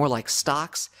traded more like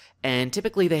stocks, and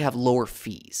typically they have lower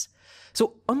fees.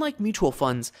 So unlike mutual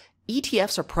funds,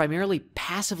 ETFs are primarily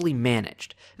passively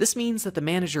managed. This means that the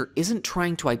manager isn't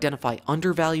trying to identify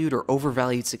undervalued or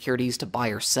overvalued securities to buy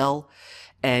or sell,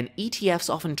 and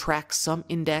ETFs often track some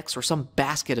index or some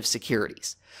basket of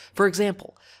securities. For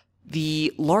example,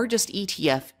 the largest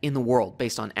ETF in the world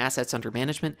based on assets under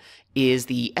management is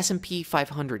the S&P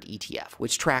 500 ETF,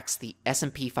 which tracks the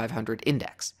S&P 500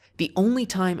 index. The only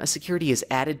time a security is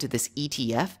added to this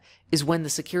ETF is when the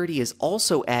security is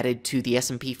also added to the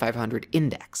S&P 500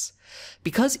 index.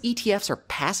 Because ETFs are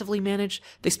passively managed,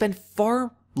 they spend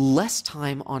far less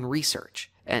time on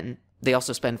research, and they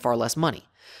also spend far less money.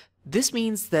 This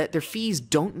means that their fees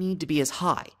don't need to be as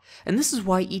high, and this is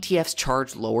why ETFs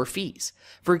charge lower fees.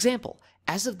 For example,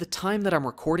 as of the time that I'm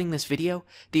recording this video,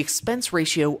 the expense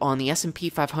ratio on the S&P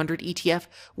 500 ETF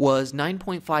was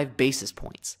 9.5 basis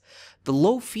points. The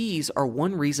low fees are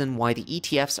one reason why the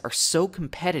ETFs are so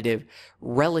competitive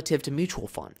relative to mutual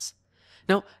funds.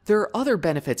 Now, there are other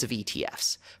benefits of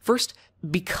ETFs. First,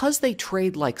 because they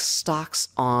trade like stocks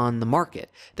on the market,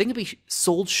 they can be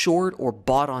sold short or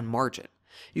bought on margin.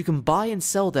 You can buy and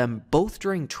sell them both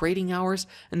during trading hours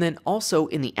and then also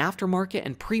in the aftermarket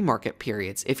and pre-market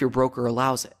periods if your broker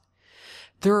allows it.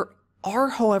 There are,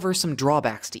 however, some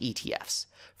drawbacks to ETFs.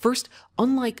 First,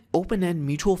 unlike open-end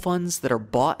mutual funds that are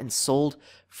bought and sold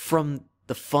from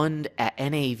the fund at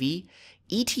NAV,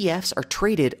 ETFs are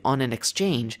traded on an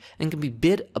exchange and can be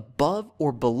bid above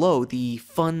or below the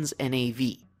fund's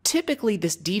NAV. Typically,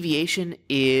 this deviation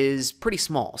is pretty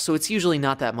small, so it's usually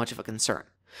not that much of a concern.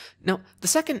 Now, the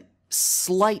second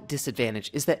slight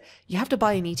disadvantage is that you have to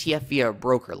buy an ETF via a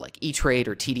broker like E-Trade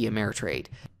or TD Ameritrade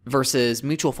versus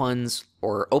mutual funds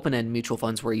or open-end mutual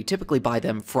funds where you typically buy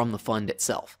them from the fund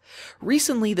itself.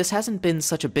 Recently, this hasn't been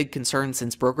such a big concern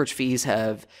since brokerage fees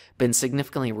have been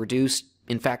significantly reduced.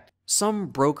 In fact, some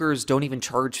brokers don't even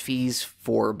charge fees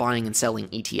for buying and selling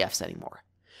ETFs anymore.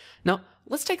 Now,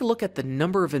 let's take a look at the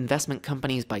number of investment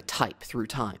companies by type through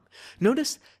time.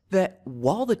 Notice that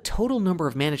while the total number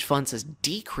of managed funds has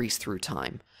decreased through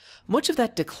time, much of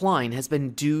that decline has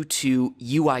been due to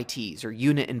UITs, or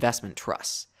unit investment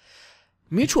trusts.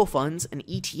 Mutual funds and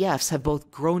ETFs have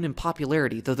both grown in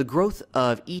popularity, though the growth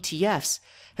of ETFs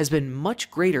has been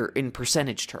much greater in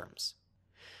percentage terms.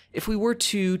 If we were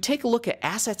to take a look at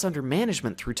assets under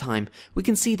management through time, we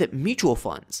can see that mutual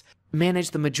funds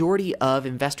manage the majority of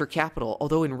investor capital,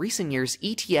 although in recent years,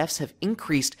 ETFs have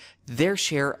increased their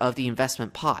share of the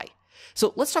investment pie.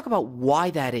 So let's talk about why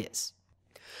that is.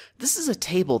 This is a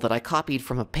table that I copied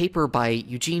from a paper by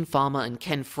Eugene Fama and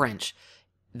Ken French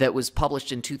that was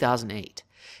published in 2008.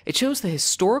 It shows the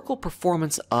historical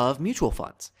performance of mutual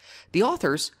funds. The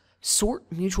authors sort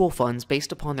mutual funds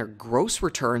based upon their gross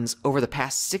returns over the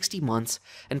past 60 months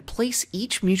and place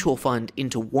each mutual fund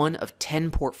into one of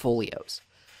 10 portfolios.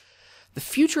 The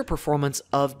future performance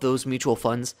of those mutual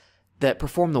funds that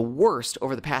perform the worst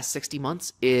over the past 60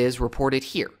 months is reported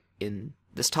here in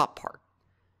this top part,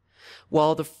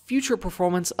 while the future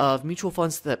performance of mutual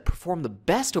funds that perform the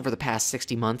best over the past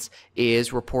 60 months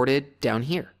is reported down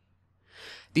here.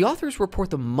 The authors report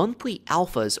the monthly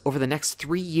alphas over the next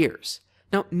 3 years.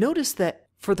 Now, notice that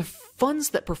for the funds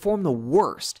that perform the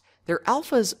worst, their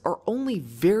alphas are only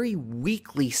very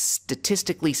weakly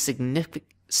statistically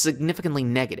significantly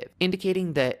negative,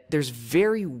 indicating that there's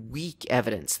very weak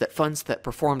evidence that funds that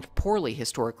performed poorly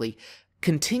historically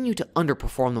continue to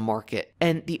underperform the market.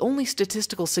 And the only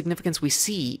statistical significance we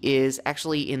see is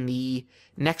actually in the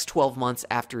next 12 months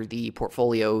after the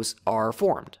portfolios are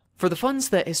formed. For the funds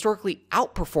that historically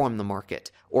outperform the market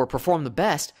or perform the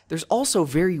best, there's also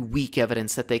very weak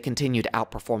evidence that they continue to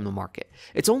outperform the market.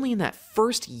 It's only in that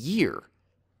first year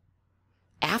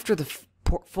after the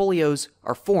portfolios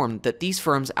are formed that these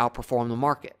firms outperform the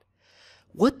market.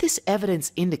 What this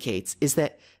evidence indicates is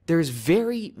that there's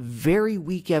very, very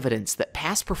weak evidence that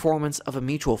past performance of a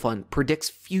mutual fund predicts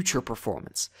future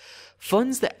performance.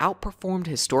 Funds that outperformed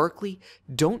historically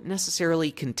don't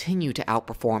necessarily continue to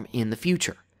outperform in the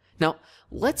future. Now,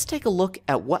 let's take a look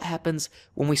at what happens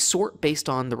when we sort based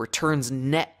on the returns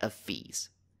net of fees.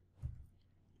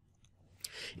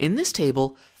 In this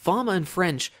table, Fama and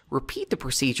French repeat the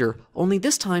procedure, only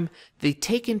this time they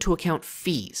take into account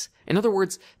fees. In other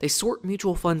words, they sort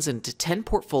mutual funds into 10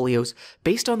 portfolios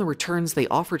based on the returns they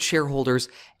offered shareholders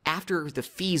after the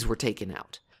fees were taken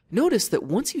out. Notice that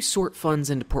once you sort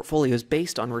funds into portfolios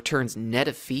based on returns net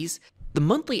of fees, the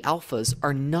monthly alphas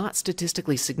are not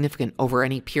statistically significant over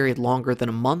any period longer than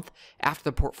a month after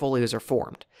the portfolios are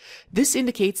formed. This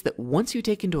indicates that once you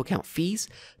take into account fees,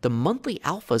 the monthly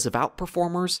alphas of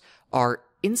outperformers are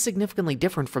insignificantly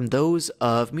different from those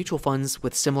of mutual funds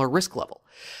with similar risk level.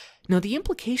 Now, the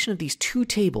implication of these two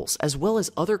tables, as well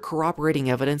as other corroborating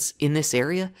evidence in this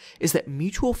area, is that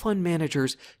mutual fund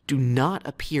managers do not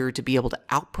appear to be able to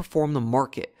outperform the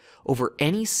market over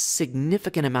any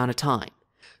significant amount of time.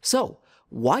 So,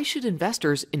 why should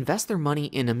investors invest their money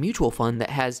in a mutual fund that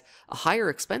has a higher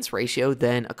expense ratio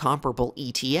than a comparable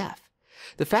ETF?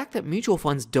 The fact that mutual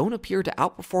funds don't appear to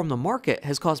outperform the market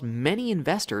has caused many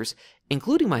investors,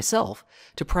 including myself,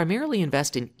 to primarily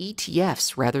invest in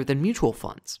ETFs rather than mutual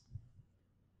funds.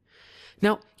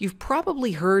 Now, you've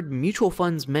probably heard mutual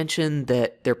funds mention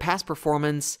that their past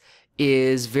performance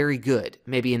is very good,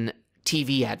 maybe in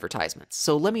TV advertisements.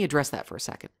 So let me address that for a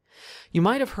second. You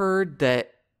might have heard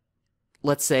that,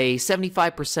 let's say,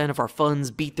 75% of our funds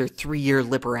beat their 3-year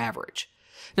Lipper average.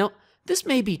 Now, this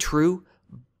may be true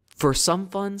for some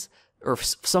funds or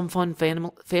some fund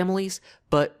families,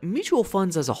 but mutual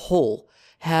funds as a whole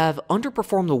have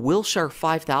underperformed the Wilshire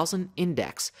 5000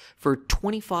 index for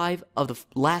 25 of the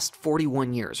last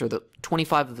 41 years, or the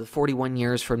 25 of the 41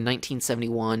 years from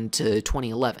 1971 to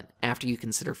 2011, after you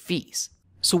consider fees.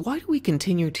 So why do we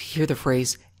continue to hear the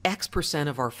phrase X%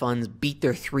 of our funds beat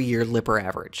their 3-year Lipper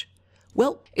average?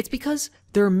 Well, it's because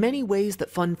there are many ways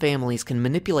that fund families can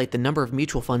manipulate the number of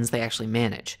mutual funds they actually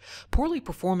manage. Poorly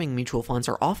performing mutual funds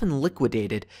are often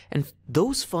liquidated, and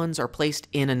those funds are placed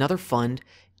in another fund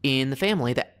in the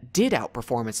family that did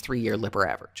outperform its 3-year Lipper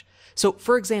average. So,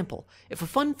 for example, if a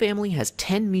fund family has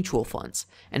 10 mutual funds,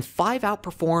 and 5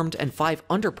 outperformed and 5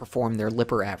 underperformed their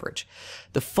Lipper average,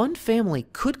 the fund family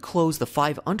could close the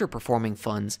 5 underperforming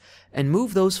funds and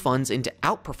move those funds into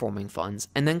outperforming funds,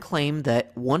 and then claim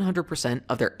that 100%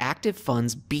 of their active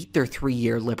funds beat their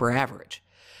 3-year Lipper average.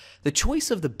 The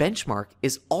choice of the benchmark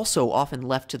is also often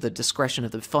left to the discretion of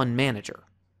the fund manager.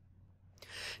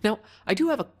 Now, I do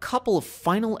have a couple of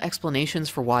final explanations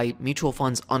for why mutual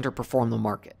funds underperform the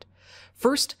market.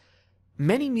 First,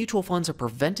 many mutual funds are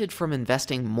prevented from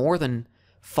investing more than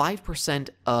 5%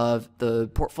 of the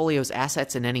portfolio's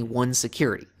assets in any one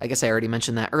security. I guess I already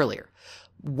mentioned that earlier.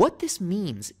 What this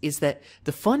means is that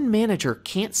the fund manager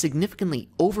can't significantly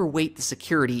overweight the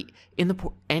security in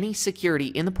any security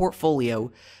in the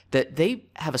portfolio that they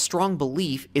have a strong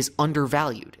belief is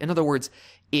undervalued. In other words,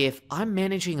 if I'm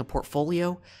managing a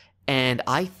portfolio and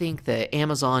I think that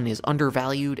Amazon is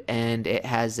undervalued and it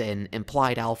has an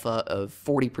implied alpha of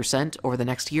 40% over the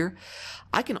next year,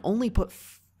 I can only put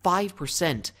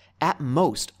 5% at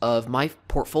most of my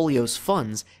portfolio's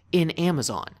funds in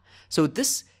Amazon. So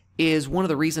this is one of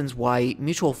the reasons why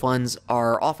mutual funds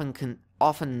are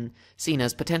often seen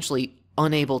as potentially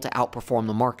unable to outperform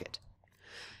the market.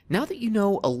 Now that you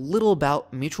know a little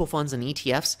about mutual funds and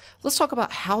ETFs, let's talk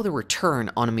about how the return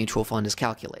on a mutual fund is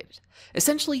calculated.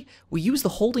 Essentially, we use the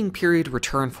holding period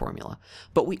return formula,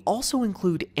 but we also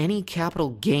include any capital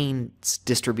gains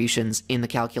distributions in the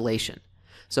calculation.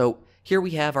 So here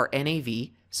we have our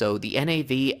NAV, so the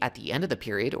NAV at the end of the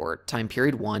period, or time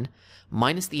period 1,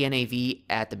 minus the NAV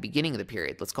at the beginning of the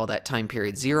period, let's call that time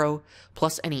period 0,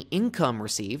 plus any income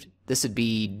received, this would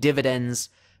be dividends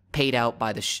paid out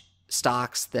by the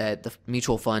stocks that the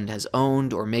mutual fund has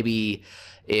owned, or maybe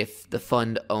if the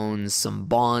fund owns some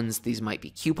bonds, these might be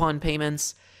coupon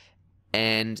payments.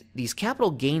 And these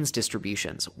capital gains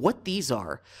distributions, what these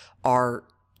are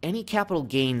any capital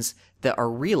gains that are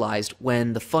realized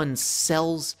when the fund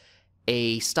sells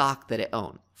a stock that it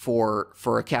owns for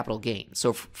a capital gain.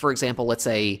 So for example, let's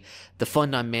say the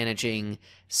fund I'm managing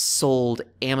sold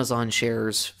Amazon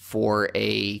shares for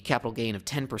a capital gain of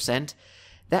 10%.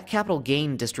 That capital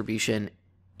gain distribution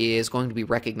is going to be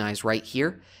recognized right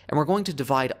here, and we're going to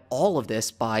divide all of this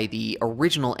by the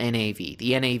original NAV,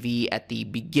 the NAV at the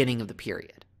beginning of the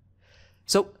period.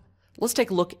 So let's take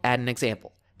a look at an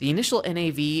example. The initial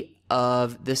NAV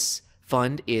of this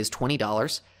fund is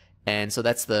 $20, and so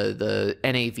that's the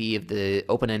NAV of the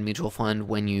open-end mutual fund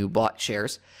when you bought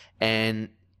shares. And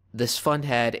this fund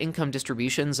had income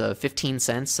distributions of 15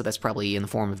 cents, so that's probably in the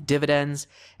form of dividends,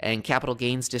 and capital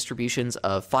gains distributions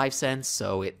of 5 cents,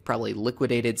 so it probably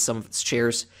liquidated some of its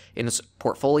shares in its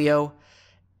portfolio,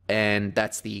 and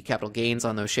that's the capital gains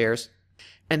on those shares.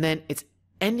 And then its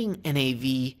ending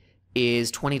NAV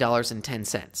is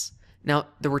 $20.10. Now,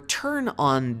 the return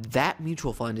on that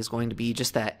mutual fund is going to be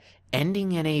just that ending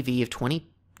NAV of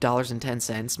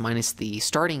 $20.10 minus the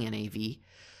starting NAV,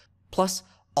 plus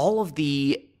all of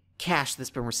the cash that's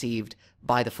been received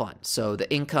by the fund. So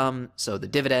the income, so the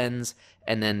dividends,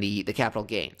 and then the capital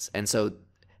gains. And so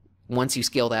once you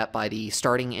scale that by the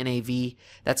starting NAV,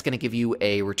 that's going to give you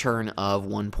a return of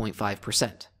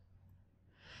 1.5%.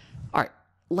 All right,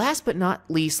 last but not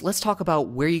least, let's talk about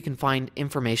where you can find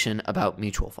information about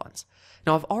mutual funds.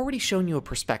 Now, I've already shown you a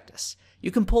prospectus.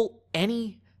 You can pull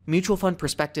any mutual fund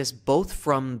prospectus both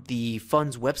from the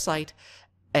fund's website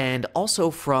and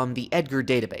also from the Edgar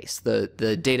database, the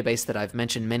database that I've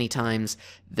mentioned many times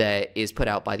that is put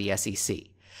out by the SEC.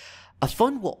 A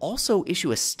fund will also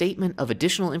issue a statement of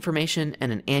additional information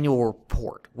and an annual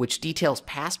report, which details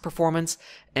past performance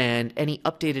and any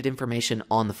updated information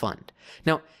on the fund.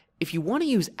 Now, if you want to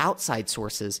use outside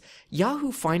sources,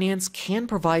 Yahoo Finance can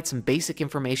provide some basic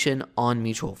information on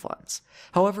mutual funds.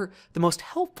 However, the most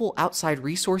helpful outside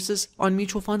resources on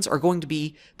mutual funds are going to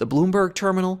be the Bloomberg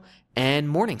Terminal and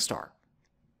Morningstar.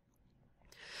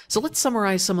 So let's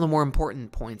summarize some of the more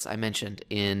important points I mentioned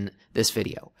in this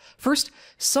video. First,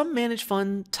 some managed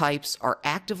fund types are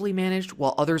actively managed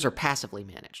while others are passively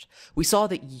managed. We saw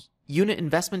that unit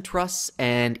investment trusts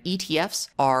and ETFs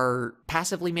are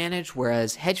passively managed,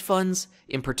 whereas hedge funds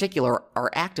in particular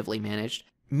are actively managed.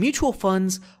 Mutual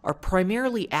funds are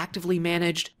primarily actively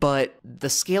managed, but the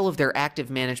scale of their active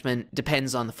management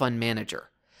depends on the fund manager.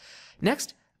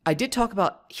 Next, I did talk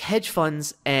about hedge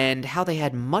funds and how they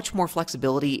had much more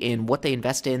flexibility in what they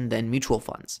invest in than mutual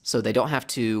funds. So they don't have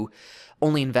to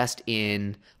only invest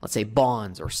in, let's say,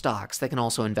 bonds or stocks. They can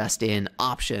also invest in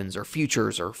options or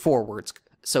futures or forwards.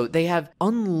 So they have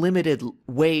unlimited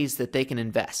ways that they can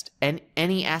invest. And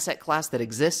any asset class that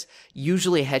exists,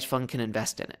 usually a hedge fund can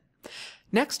invest in it.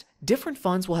 Next, different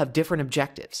funds will have different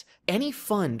objectives. Any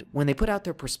fund, when they put out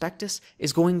their prospectus,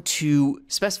 is going to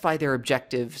specify their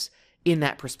objectives in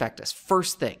that prospectus,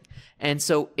 first thing. And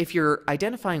so if you're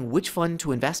identifying which fund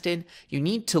to invest in, you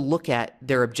need to look at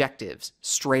their objectives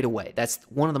straight away. That's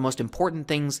one of the most important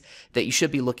things that you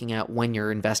should be looking at when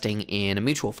you're investing in a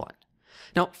mutual fund.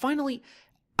 Now, finally,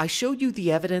 I showed you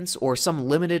the evidence or some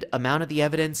limited amount of the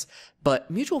evidence,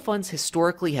 but mutual funds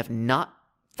historically have not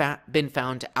been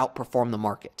found to outperform the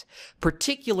market,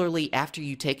 particularly after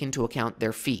you take into account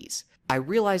their fees. I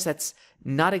realize that's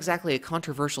not exactly a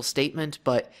controversial statement,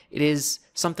 but it is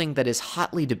something that is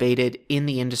hotly debated in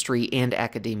the industry and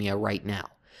academia right now.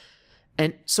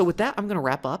 And so with that, I'm going to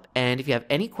wrap up. And if you have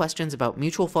any questions about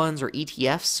mutual funds or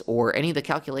ETFs or any of the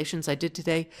calculations I did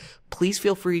today, please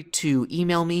feel free to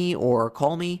email me or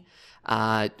call me.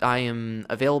 I am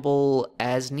available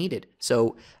as needed.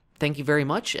 So thank you very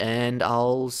much, and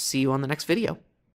I'll see you on the next video.